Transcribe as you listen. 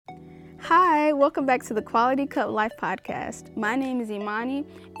Hi, welcome back to the Quality Cup Life podcast. My name is Imani,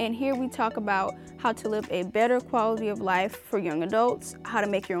 and here we talk about how to live a better quality of life for young adults, how to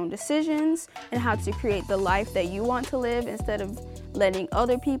make your own decisions, and how to create the life that you want to live instead of letting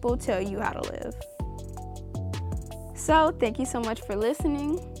other people tell you how to live. So, thank you so much for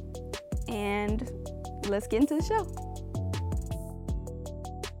listening, and let's get into the show.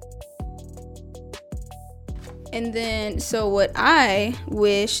 And then, so what I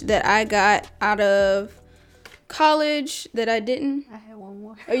wish that I got out of college that I didn't. I had one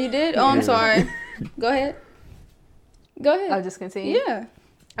more. Oh, you did? Oh, I'm sorry. Go ahead. I'll just continue. Yeah.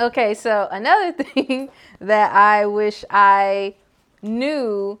 Okay, so another thing that I wish I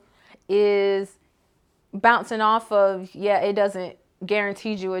knew is bouncing off of, it doesn't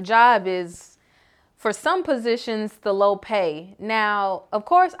guarantee you a job is, for some positions, the low pay. Now, of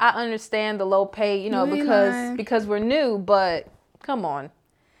course, I understand the low pay, because we're new, but come on.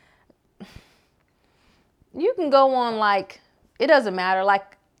 You can go on, it doesn't matter,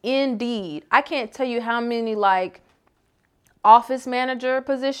 Indeed. I can't tell you how many, office manager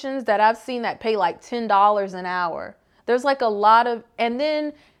positions that I've seen that pay, $10 an hour. There's, a lot of, and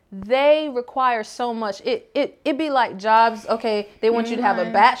then they require so much. It'd be like jobs, okay, they want you to have a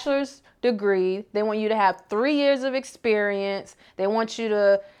bachelor's degree. They want you to have 3 years of experience. They want you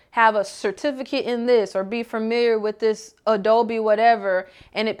to have a certificate in this or be familiar with this Adobe whatever,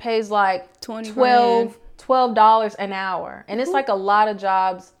 and it pays $12 an hour. And it's a lot of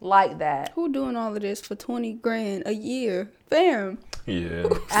jobs like that. Who doing all of this for $20,000 a year? Bam. Yeah.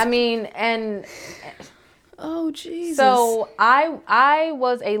 I mean, and oh Jesus. So I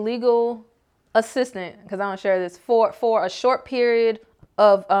was a legal assistant, because I want to share this, for a short period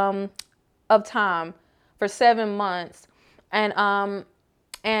of time, for 7 months, and I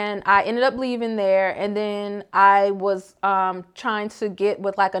ended up leaving there, and then I was trying to get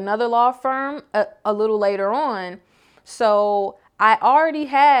with another law firm a little later on. So I already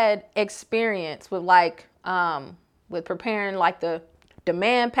had experience with with preparing the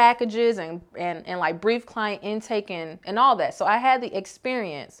demand packages and brief client intake and all that. So I had the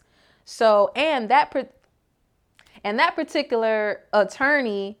experience. So and that particular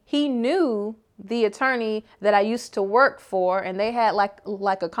attorney, he knew the attorney that I used to work for, and they had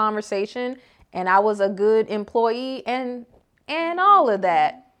a conversation, and I was a good employee and all of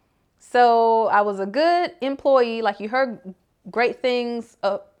that. So I was a good employee. You heard great things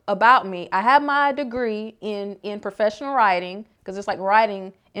about me. I have my degree in professional writing, because it's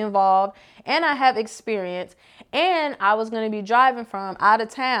writing involved, and I have experience, and I was going to be driving from out of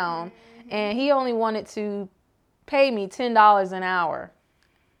town, and he only wanted to pay me $10 an hour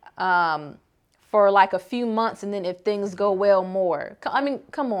for a few months, and then if things go well, more. I mean,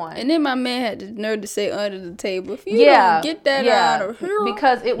 come on. And then my man had the nerve to say under the table, if you don't get that out of here.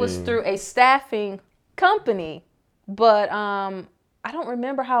 Because it was through a staffing company, but I don't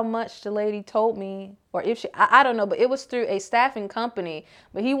remember how much the lady told me, or if I don't know, but it was through a staffing company,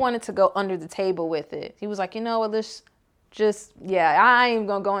 but he wanted to go under the table with it. He was like, let's just, I ain't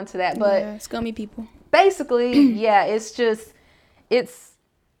gonna go into that, but scummy people. Basically, it's,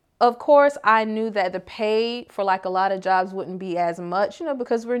 of course, I knew that the pay for a lot of jobs wouldn't be as much,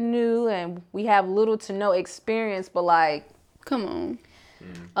 because we're new and we have little to no experience, but come on.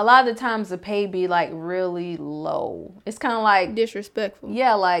 A lot of the times the pay be really low. It's kind of disrespectful.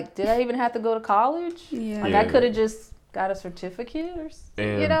 Yeah, did I even have to go to college? Yeah. I could have just got a certificate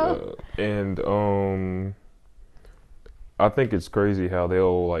and I think it's crazy how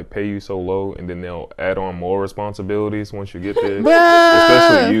they'll pay you so low, and then they'll add on more responsibilities once you get there.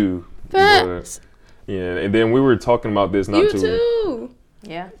 Especially you. But, and then we were talking about this You too.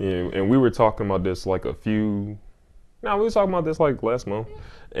 Yeah. Yeah, and we were talking about this we were talking about this last month,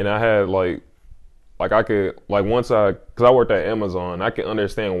 and I had I could because I worked at Amazon, I can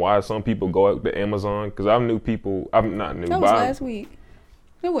understand why some people go out to Amazon, because I knew people. I'm not new. That was last week.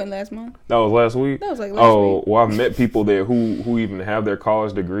 It wasn't last month. That was last week? That was last week. Oh, well, I've met people there who even have their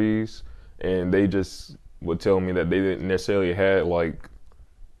college degrees, and they just would tell me that they didn't necessarily had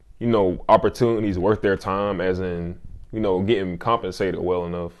opportunities worth their time, as in, getting compensated well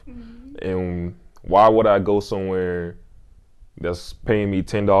enough. Mm-hmm. And why would I go somewhere that's paying me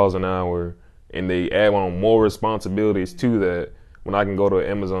 $10 an hour and they add on more responsibilities to that, when I can go to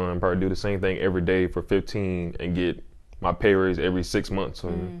Amazon and probably do the same thing every day for $15 and get my pay raise every 6 months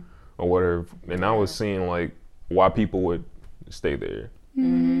or whatever. And I was seeing why people would stay there.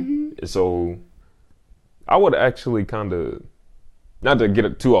 Mm-hmm. So I would actually kind of, not to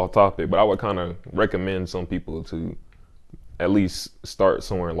get too off topic, but I would kind of recommend some people to at least start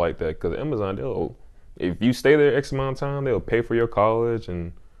somewhere like that, because Amazon, if you stay there X amount of time, they'll pay for your college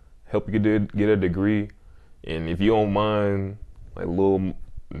and help you get a degree. And if you don't mind, like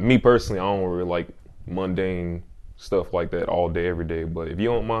me personally, I don't really like mundane stuff like that all day, every day. But if you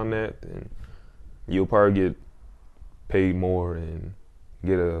don't mind that, then you'll probably get paid more and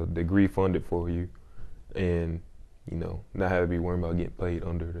get a degree funded for you, and not have to be worrying about getting paid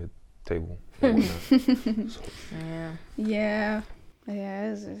under the table. So. Yeah.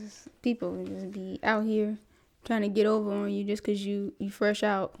 It's people just be out here trying to get over on you just because you fresh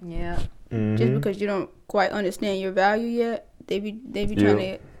out. Yeah. Mm-hmm. Just because you don't quite understand your value yet, they be trying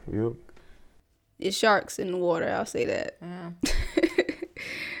to. Yep. It's sharks in the water. I'll say that. Yeah.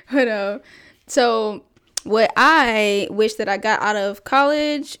 But so what I wish that I got out of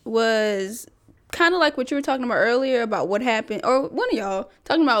college was kind of like what you were talking about earlier about what happened, or one of y'all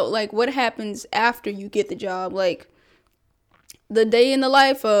talking about like what happens after you get the job, like the day in the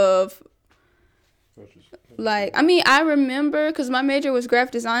life of, like, I mean, I remember, because my major was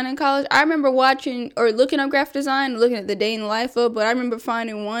graphic design in college, I remember watching or looking up graphic design, looking at the day in the life of, but I remember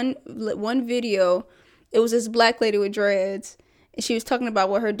finding one video. It was this black lady with dreads, and she was talking about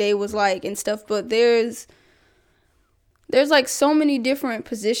what her day was like and stuff, but there's like so many different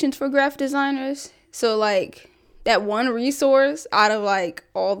positions for graphic designers. So like that one resource out of like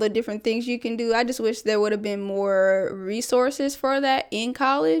all the different things you can do, I just wish there would have been more resources for that in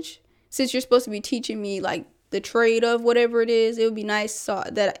college. Since you're supposed to be teaching me like the trade of whatever it is, it would be nice so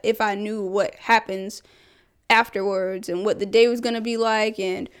that if I knew what happens afterwards and what the day was going to be like,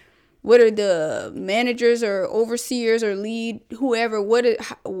 and what are the managers or overseers or lead whoever, what's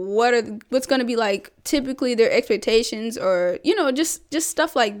going to be like typically their expectations, or just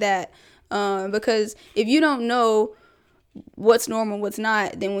stuff like that, because if you don't know what's normal, what's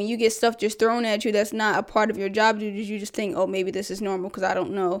not, then when you get stuff just thrown at you that's not a part of your job duties, you just think, oh, maybe this is normal because I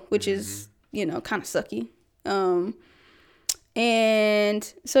don't know, which is kind of sucky.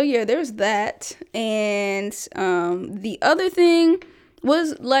 And so yeah, there's that. And the other thing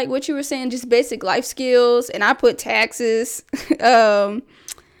was like what you were saying, just basic life skills, and I put taxes,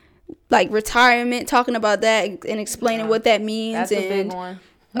 like retirement, talking about that and explaining what that means. That's a big one.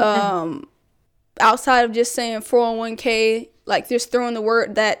 Outside of just saying 401k, like just throwing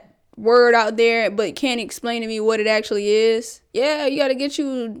that word out there, but can't explain to me what it actually is. Yeah, you got to get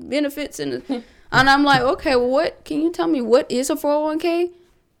you benefits and I'm like, okay, well, what can you tell me? What is a 401k?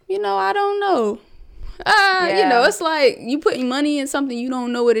 I don't know. It's like you putting money in something you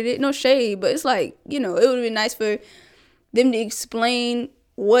don't know what it is. No shade, but it's like, it would be nice for them to explain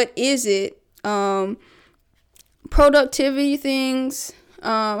what is it. Productivity things,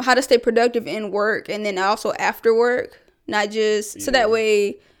 how to stay productive in work and then also after work, not just so that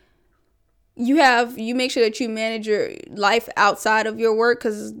way you make sure that you manage your life outside of your work,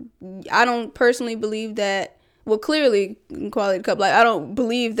 because I don't personally believe that. Well, clearly, in Quality Cup, like, I don't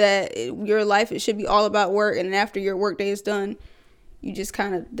believe that your life, it should be all about work, and after your work day is done, you just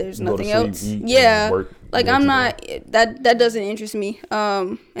kind of, there's nothing else. Yeah, like, I'm not, that doesn't interest me,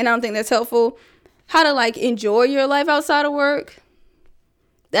 and I don't think that's helpful. How to, like, enjoy your life outside of work,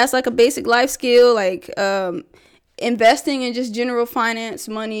 that's, like, a basic life skill, like, investing in just general finance,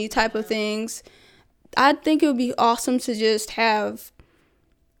 money type of things. I think it would be awesome to just have.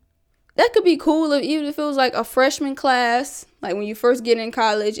 That could be cool even if it was like a freshman class, like when you first get in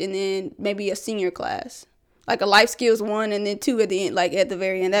college, and then maybe a senior class, like a life skills 1 and then 2 at the end, like at the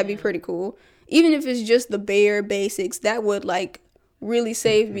very end. That'd be pretty cool. Even if it's just the bare basics, that would like really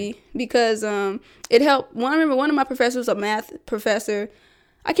save me, because it helped. I remember one of my professors was a math professor.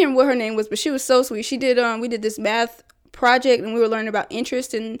 I can't remember what her name was, but she was so sweet. She did we did this math project, and we were learning about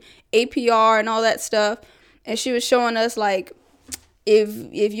interest and APR and all that stuff, and she was showing us like,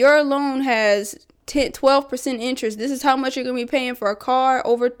 if your loan has 12% interest, this is how much you're gonna be paying for a car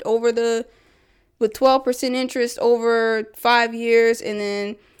with 12% interest over 5 years, and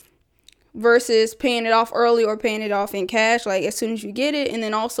then versus paying it off early or paying it off in cash, like as soon as you get it, and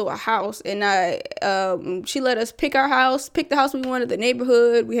then also a house. And she let us pick the house we wanted, the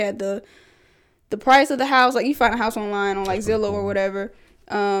neighborhood. We had the price of the house, like you find a house online on like Zillow or whatever.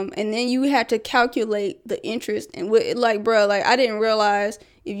 And then you had to calculate the interest, and like, bro, like I didn't realize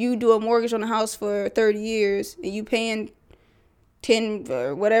if you do a mortgage on a house for 30 years and you paying 10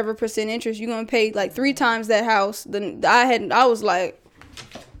 or whatever percent interest, you're gonna pay like 3 times that house. Then I was like,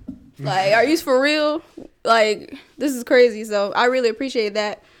 are you for real? Like, this is crazy. So I really appreciate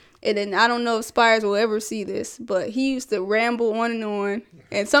that. And then I don't know if Spires will ever see this, but he used to ramble on and on,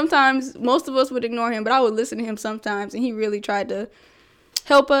 and sometimes most of us would ignore him, but I would listen to him sometimes, and he really tried to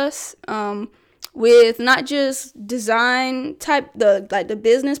help us with not just design type, the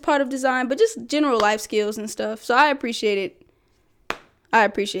business part of design, but just general life skills and stuff. So I appreciate it I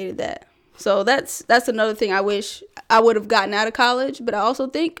appreciated that. So that's another thing I wish I would have gotten out of college. But I also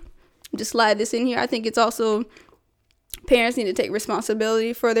think, just slide this in here, I think it's also parents need to take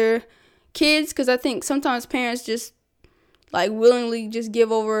responsibility for their kids, because I think sometimes parents just like willingly just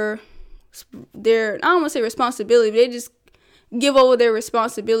give over their, I don't want to say responsibility, but they just give over their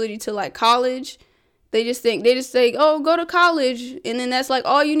responsibility to like college. They just say, oh, go to college, and then that's like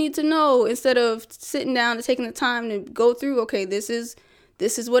all you need to know, instead of sitting down and taking the time to go through, okay, this is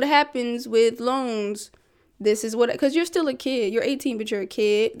what happens with loans. This is what, because you're still a kid. You're 18, but you're a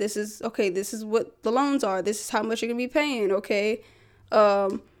kid. This is what the loans are. This is how much you're going to be paying, okay?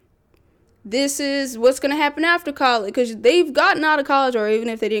 This is what's going to happen after college, because they've gotten out of college, or even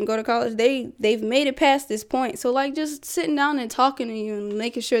if they didn't go to college, they've made it past this point. So, like, just sitting down and talking to you and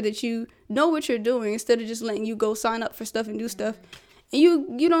making sure that you know what you're doing, instead of just letting you go sign up for stuff and do stuff, and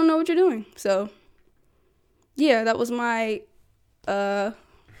you don't know what you're doing. So, yeah, that was my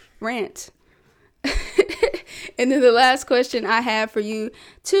rant. And then the last question I have for you,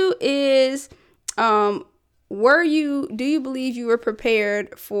 too, is... do you believe you were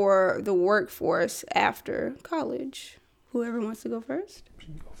prepared for the workforce after college? Whoever wants to go first.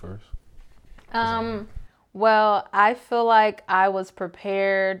 You go first. Well, I feel like I was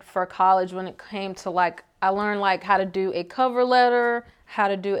prepared for college when it came to like, I learned like how to do a cover letter, how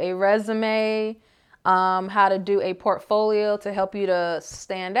to do a resume, how to do a portfolio to help you to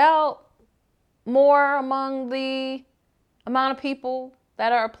stand out more among the amount of people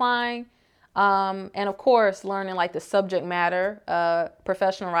that are applying. And of course, learning like the subject matter,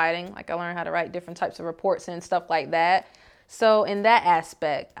 professional writing, like I learned how to write different types of reports and stuff like that. So in that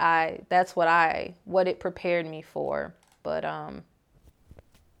aspect, that's what it prepared me for. But,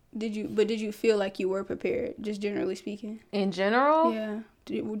 Did you feel like you were prepared, just generally speaking? In general? Yeah.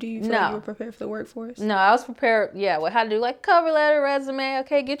 Do you feel like you were prepared for the workforce? No, I was prepared. Yeah. With how to do like cover letter, resume.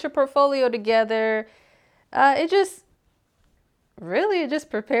 Okay. Get your portfolio together. It just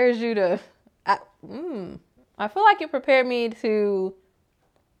prepares you to, I feel like it prepared me to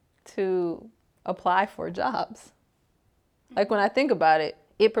apply for jobs. Like when I think about it,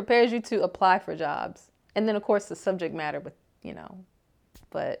 it prepares you to apply for jobs. And then of course the subject matter,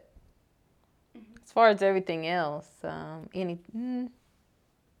 but as far as everything else, I'm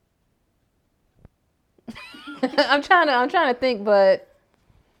trying to think, but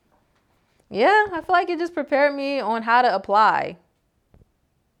yeah, I feel like it just prepared me on how to apply.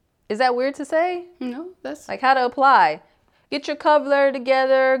 Is that weird to say? No, that's like how to apply. Get your cover letter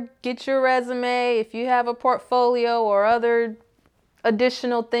together, get your resume. If you have a portfolio or other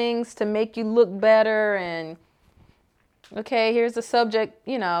additional things to make you look better, and okay, here's the subject,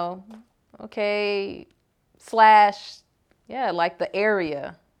 okay, / like the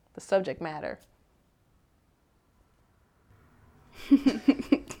area, the subject matter.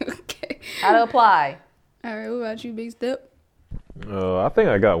 Okay. How to apply. All right, what about you, Big Step? I think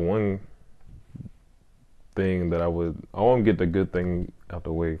I got one thing that I want to get the good thing out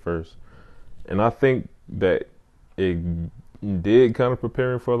the way first. And I think that it did kind of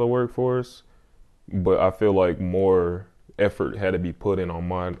prepare me for the workforce, but I feel like more effort had to be put in on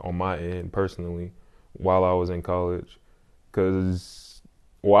my end personally while I was in college. Because,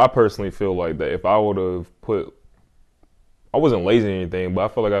 I personally feel like that if I would have I wasn't lazy or anything, but I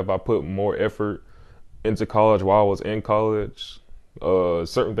feel like if I put more effort into college while I was in college,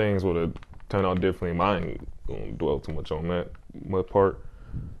 certain things would have turned out differently. I ain't gonna dwell too much on that part,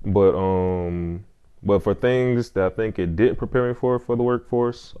 but for things that I think it did prepare me for the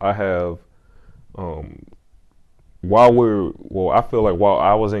workforce, I have I feel like while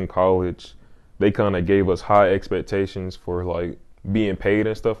I was in college, they kind of gave us high expectations for like being paid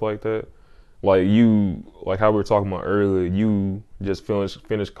and stuff like that. Like how we were talking about earlier, you just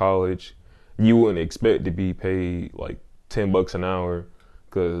finished college. You wouldn't expect to be paid like $10 an hour,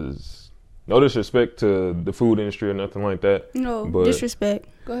 because no disrespect to the food industry or nothing like that. No, disrespect.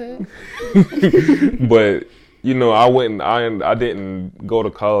 Go ahead. But I didn't go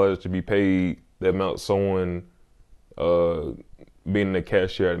to college to be paid the amount someone being a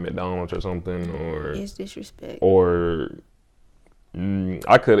cashier at McDonald's or something, or it's disrespect. Or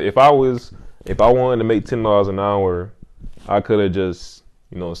I could, if I wanted to make $10 an hour, I could have just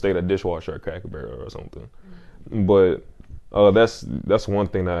stayed a dishwasher at Cracker Barrel or something. But that's one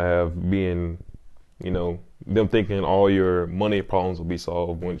thing that I have, being them thinking all your money problems will be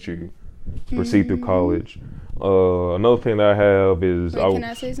solved once you proceed through college. Another thing that I have is can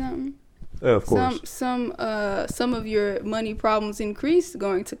I say something? Yeah, of course. Some of your money problems increased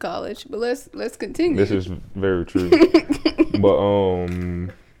going to college, but let's continue. This is very true. But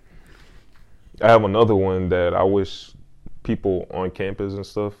I have another one that I wish people on campus and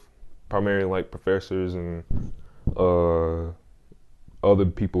stuff, primarily like professors and other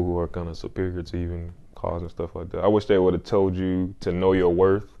people who are kind of superior to even college and stuff like that. I wish they would have told you to know your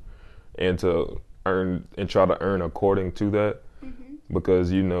worth and to earn and try to earn according to that,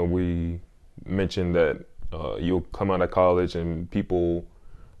 because we mentioned that you'll come out of college and people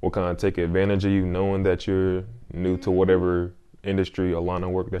will kind of take advantage of you knowing that you're new to whatever industry or line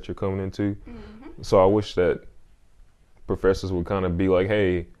of work that you're coming into. So I wish that professors would kind of be like,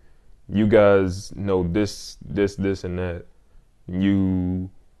 hey, you guys know this, and that.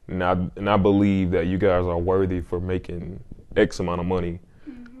 And I believe that you guys are worthy for making X amount of money.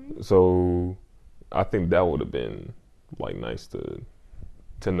 So I think that would have been like nice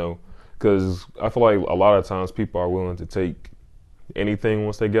to know, because I feel like a lot of times people are willing to take anything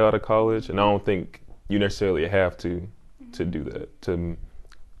once they get out of college, and I don't think you necessarily have to do that,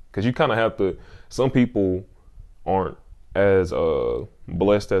 because you kind of have to. Some people aren't as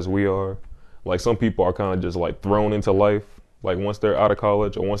blessed as we are. Like some people are kind of just like thrown into life, like once they're out of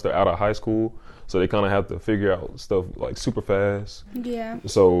college or once they're out of high school, so they kind of have to figure out stuff like super fast. Yeah.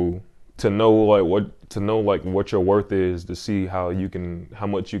 So to know what your worth is, to see how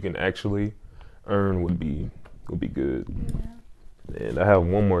much you can actually earn would be good. Yeah. And I have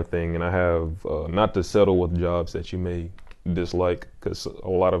one more thing, and I have not to settle with jobs that you may dislike, because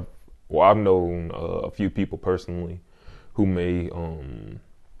I've known a few people personally who may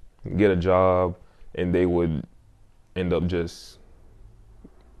get a job and they would end up just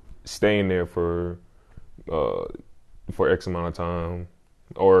staying there for X amount of time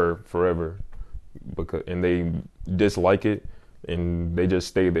or forever, and they dislike it, and they just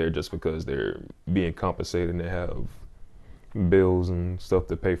stay there just because they're being compensated and they have bills and stuff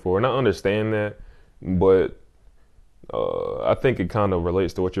to pay for. And I understand that, but I think it kind of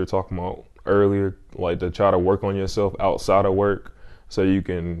relates to what you were talking about earlier, like to try to work on yourself outside of work so you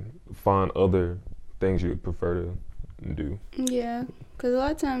can find other things you would prefer to do. Yeah, because a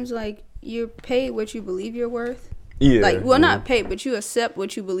lot of times, like, you're paid what you believe you're worth. Yeah. Like, well, not paid, but you accept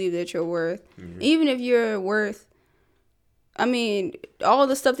what you believe that you're worth. Even if you're worth, I mean, all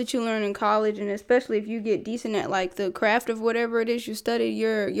the stuff that you learn in college, and especially if you get decent at, like, the craft of whatever it is you study,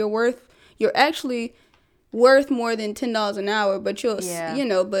 you're actually worth more than $10 an hour, but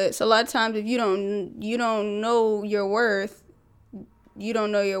but so a lot of times if you don't know your worth,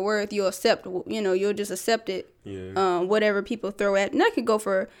 you'll accept, you'll just accept it. Yeah. Whatever people throw at, and that could go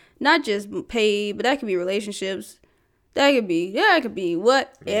for not just pay, but that could be relationships. That could be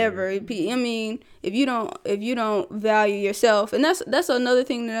whatever. I mean, if you don't value yourself, and that's another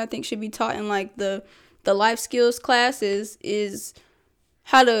thing that I think should be taught in like the life skills classes, is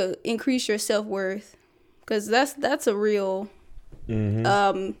how to increase your self-worth, because that's a real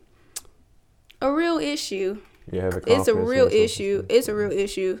issue. It's a real issue. It's a real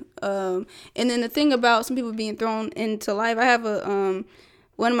issue. And then the thing about some people being thrown into life, I have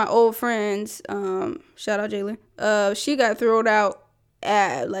one of my old friends, shout out Jalen, she got thrown out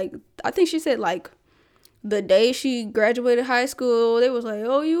at, like, I think she said, like, the day she graduated high school. They was like,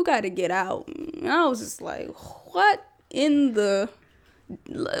 oh, you got to get out. And I was just like, what?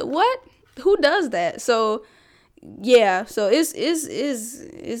 Who does that? So, yeah, so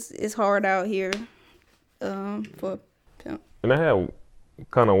it's hard out here. For pimp. And I have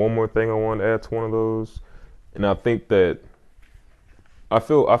kind of one more thing I want to add to one of those, and I think that I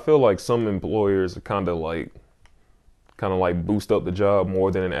feel like some employers are kind of like boost up the job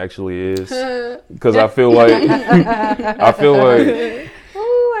more than it actually is, because I feel like Ooh, I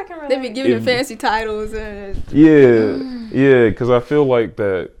can relate. They be giving them fancy titles and yeah, because I feel like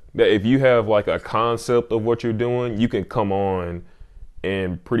that if you have like a concept of what you're doing, you can come on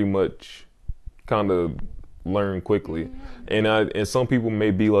and pretty much kind of learn quickly. And some people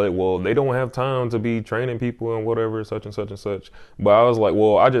may be like, well, they don't have time to be training people and whatever, such and such and such. But I was like,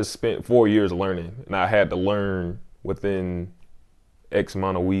 well, I just spent 4 years learning, and I had to learn within X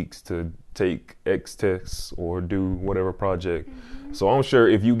amount of weeks to take X tests or do whatever project. So I'm sure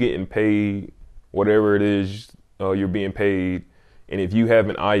if you getting paid whatever it is you're being paid, and if you have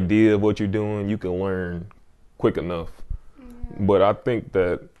an idea of what you're doing, you can learn quick enough. But I think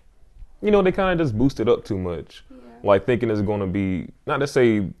that they kind of just boost it up too much. Like thinking it's going to be, not to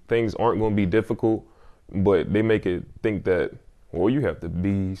say things aren't going to be difficult, but they make it think that, well, you have to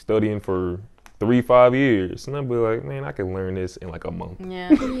be studying for 3-5 years. And I'll be like, man, I can learn this in like a month.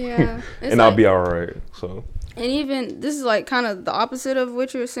 Yeah. And I'll be all right. So. And even, this is like kind of the opposite of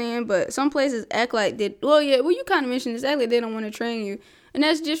what you're saying, but some places act like you kind of mentioned this, act like they don't want to train you. And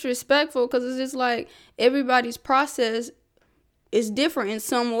that's disrespectful, because it's just like everybody's process it's different in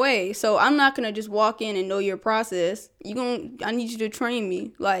some way. So I'm not gonna just walk in and know your process. I need you to train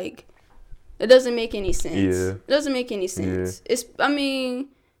me. Like, it doesn't make any sense. Yeah. It doesn't make any sense. Yeah.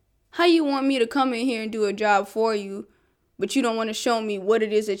 How you want me to come in here and do a job for you, but you don't want to show me what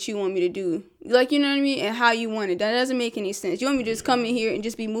it is that you want me to do? Like, you know what I mean? And how you want it. That doesn't make any sense. You want me to just come in here and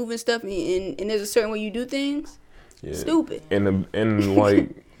just be moving stuff and there's a certain way you do things? Yeah. Stupid. And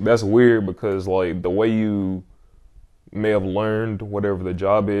like, that's weird because, like, the way you may have learned whatever the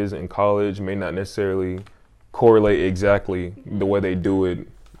job is in college may not necessarily correlate exactly the way they do it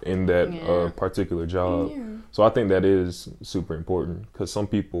in that particular job. Yeah. So I think that is super important because some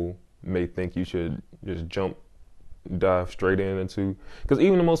people may think you should just dive straight into, because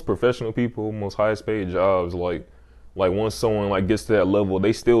even the most professional people, most highest paid jobs, like once someone like gets to that level,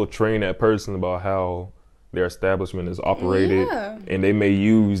 they still train that person about how their establishment is operated, and they may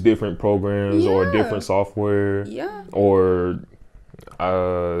use different programs or different software, or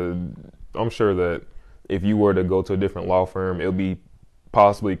I'm sure that if you were to go to a different law firm, it'll be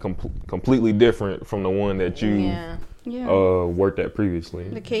possibly completely different from the one that you worked at previously.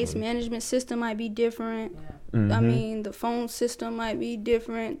 The case management system might be different. Mm-hmm. The phone system might be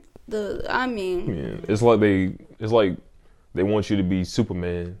different. It's like they want you to be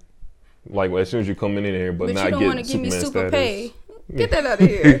Superman. Like, as soon as you're coming in here, but not get Superman status. But you don't want to give me super pay. Get that out of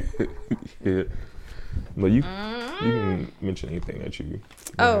here. Yeah. But you can mention anything that you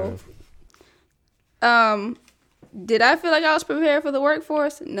have. Did I feel like I was prepared for the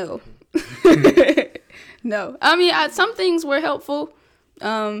workforce? No. No. Some things were helpful.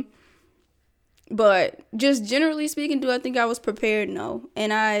 But just generally speaking, do I think I was prepared? No.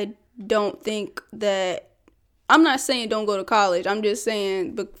 And I don't think that, I'm not saying don't go to college. I'm just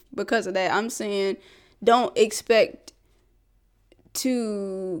saying because of that, I'm saying don't expect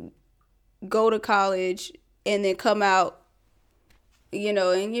to go to college and then come out,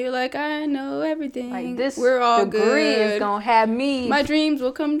 and you're like, I know everything. Like, this we're all degree good. Is gonna have me. My dreams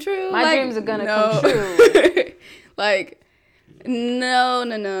will come true. My dreams are gonna come true. Like, no.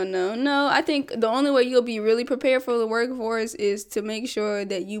 I think the only way you'll be really prepared for the workforce is to make sure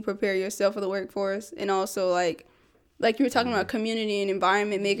that you prepare yourself for the workforce, and also like you were talking about community and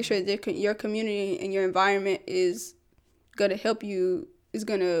environment, making sure that your community and your environment is gonna help you, is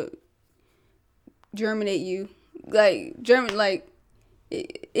gonna germinate you,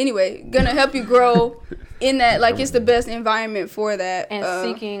 anyway, gonna help you grow in that, like, it's the best environment for that. And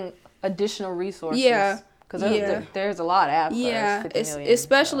seeking additional resources. Yeah. Because there's a lot out there. Yeah,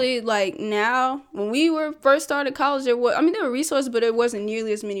 especially like now, when we first started college, there were resources, but there wasn't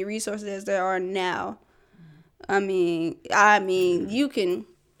nearly as many resources as there are now. You can,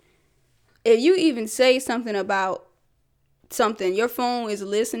 if you even say something about something, your phone is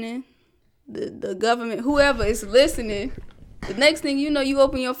listening, the government, whoever is listening, the next thing you know, you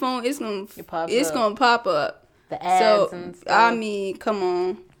open your phone, it's gonna pop up. The ads and stuff. Come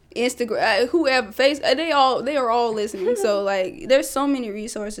on. Instagram, whoever, Facebook, they are all listening. So like, there's so many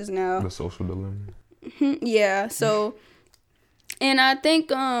resources now. The social dilemma. Yeah. So, and I think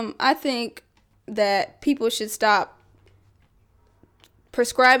that people should stop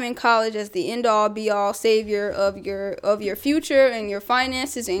prescribing college as the end all be all savior of your future and your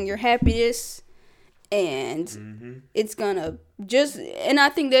finances and your happiness. And it's gonna and I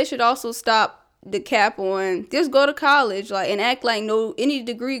think they should also stop the cap on just go to college, like, and act like any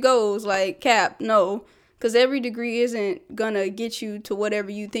degree goes, like, cap, no, because every degree isn't gonna get you to whatever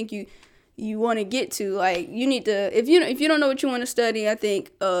you think you want to get to. Like, you need to, if you don't know what you want to study, I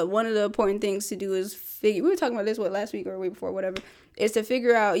think one of the important things to do is we were talking about this last week or the week before, whatever, is to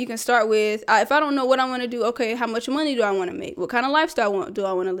figure out. You can start with, if I don't know what I want to do, okay, how much money do I want to make? What kind of lifestyle do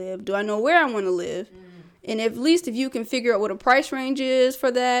I want to live? Do I know where I want to live? And at least if you can figure out what a price range is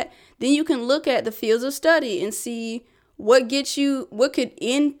for that, then you can look at the fields of study and see what gets you, what could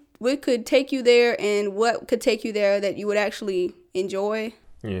take you there, and what could take you there that you would actually enjoy.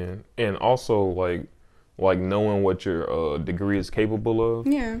 Yeah, and also like knowing what your degree is capable of.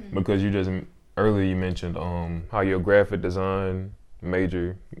 Yeah. Because earlier you mentioned how your graphic design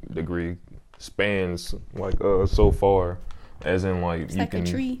major degree spans like so far, as in like it's you like can. A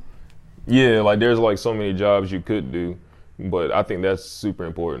tree. Yeah, like there's like so many jobs you could do, but I think that's super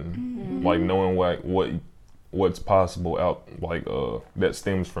important. Mm-hmm. Like knowing what's possible out that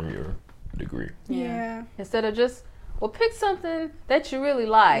stems from your degree. Yeah. Instead of just pick something that you really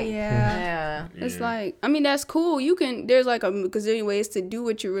like. Yeah. It's like, that's cool. There's like a gazillion ways to do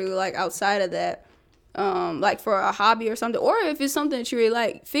what you really like outside of that. Like for a hobby or something, or if it's something that you really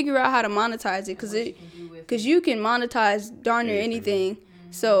like, figure out how to monetize it, because you can monetize darn near anything.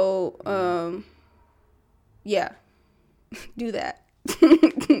 So, yeah. do that.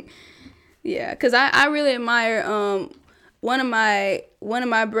 Yeah, because I really admire one of my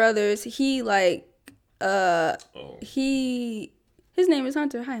brothers. He like his name is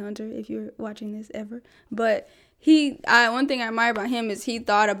Hunter. Hi Hunter, if you're watching this ever. But one thing I admire about him is he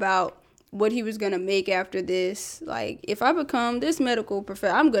thought about what he was gonna make after this. Like, if I become this medical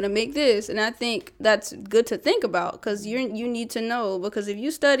professor, I'm gonna make this. And I think that's good to think about, because you need to know. Because if you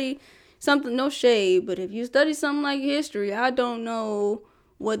study something, no shade, but if you study something like history, I don't know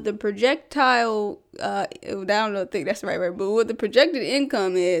what the projectile, I don't think that's right, but what the projected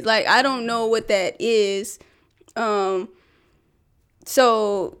income is. Like, I don't know what that is.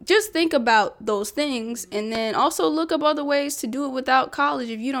 So just think about those things, and then also look up other ways to do it without college.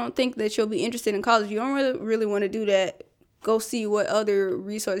 If you don't think that you'll be interested in college, you don't really want to do that, go see what other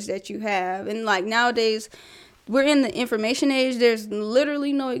resources that you have. And like nowadays, we're in the information age. There's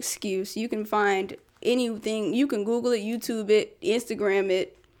literally no excuse. You can find anything. You can Google it, YouTube it, Instagram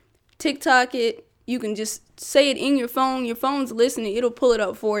it, TikTok it. You can just say it in your phone. Your phone's listening. It'll pull it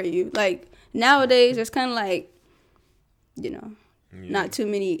up for you. Like nowadays, there's kind of like, not too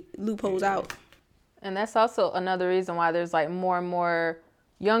many loopholes out. And that's also another reason why there's like more and more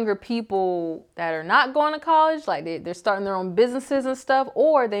younger people that are not going to college. Like they're starting their own businesses and stuff,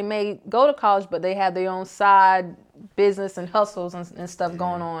 or they may go to college, but they have their own side business and hustles and stuff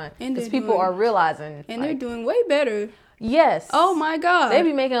going on. Because people are realizing. And they're doing way better. Yes. Oh my God. They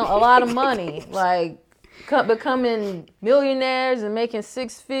be making a lot of money. Like becoming millionaires and making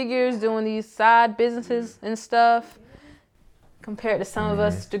six figures doing these side businesses and stuff. Compared to some of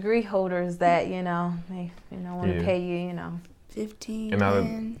us degree holders that, they want to pay you, 15.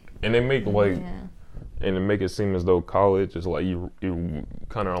 And they make and they make it seem as though college is like you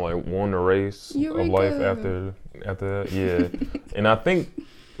kind of like won the race of life after that. Yeah. And I think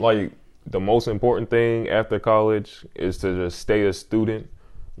like the most important thing after college is to just stay a student.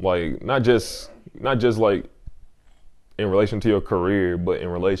 Like not just like in relation to your career, but in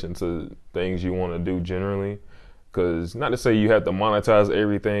relation to things you want to do generally. Because not to say you have to monetize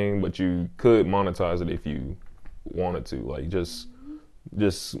everything, but you could monetize it if you wanted to. Like just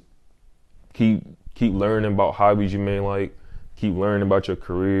keep learning about hobbies you may like. Keep learning about your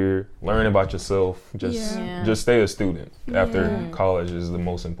career. Learn about yourself. Just stay a student after college is the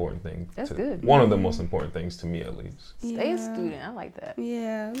most important thing. That's good. One of the most important things to me, at least. Stay a student. I like that.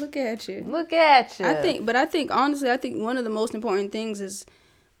 Yeah, look at you. I think honestly, one of the most important things is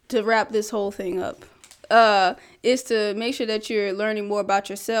to wrap this whole thing up. Is to make sure that you're learning more about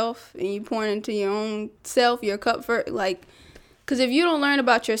yourself and you pouring into your own self, your cup for like, because if you don't learn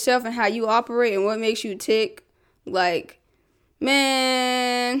about yourself and how you operate and what makes you tick, like,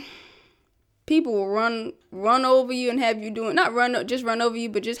 man, people will run over you and have you doing, run over you,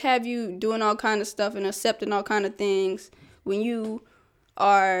 but just have you doing all kind of stuff and accepting all kind of things when you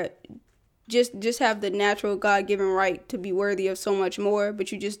are just have the natural God-given right to be worthy of so much more,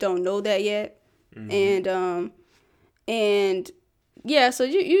 but you just don't know that yet. Mm-hmm. And yeah, so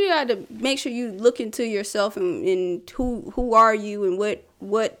you got to make sure you look into yourself and who are you and what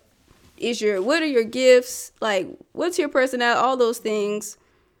are your gifts, like what's your personality, all those things.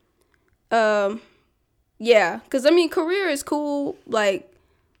 Yeah, because I mean career is cool, like,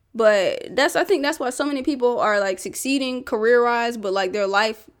 but I think that's why so many people are like succeeding career-wise, but like their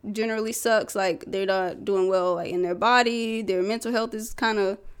life generally sucks. Like they're not doing well like in their body, their mental health is kind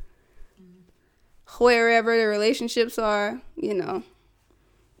of wherever their relationships are,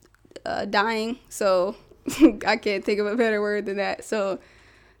 dying. So I can't think of a better word than that. So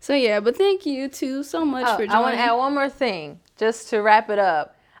yeah, but thank you too so much for joining. I want to add one more thing just to wrap it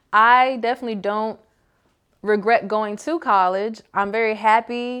up. I definitely don't regret going to college. I'm very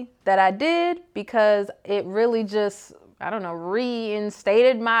happy that I did because it really just,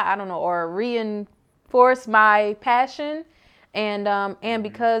 reinstated or reinforced my passion. And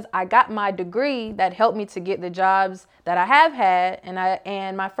because I got my degree, that helped me to get the jobs that I have had,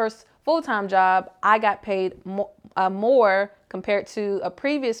 and my first full-time job, I got paid more compared to a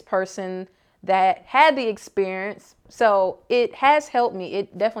previous person that had the experience. So it has helped me.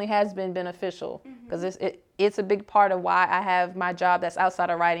 It definitely has been beneficial because it's a big part of why I have my job that's outside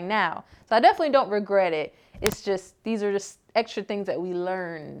of writing now. So I definitely don't regret it. It's just these are just extra things that we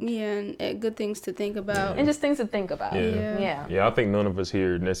learned. Yeah, and good things to think about. And just things to think about. Yeah, I think none of us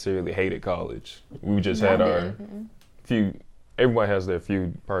here necessarily hated college. We just had our few, everybody has their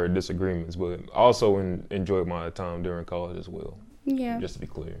few prior disagreements, but I also enjoyed my time during college as well. Yeah. Just to be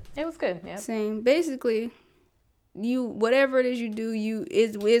clear. It was good, yeah. Same. Basically, whatever it is you do,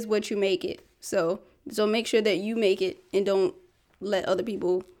 is what you make it. So make sure that you make it and don't let other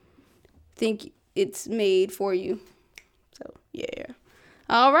people think it's made for you. Yeah.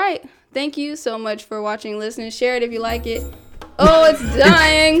 All right. Thank you so much for watching, listening. Share it if you like it. Oh, it's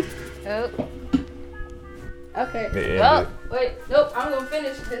dying. Oh. Okay. Yeah. Wait. Nope. I'm gonna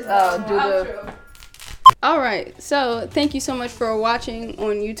finish this. Do outro. All right. So thank you so much for watching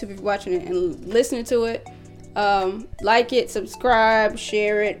on YouTube if you're watching it and listening to it. Like it, subscribe,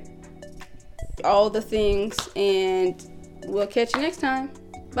 share it, all the things, and we'll catch you next time.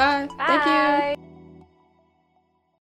 Bye. Thank you.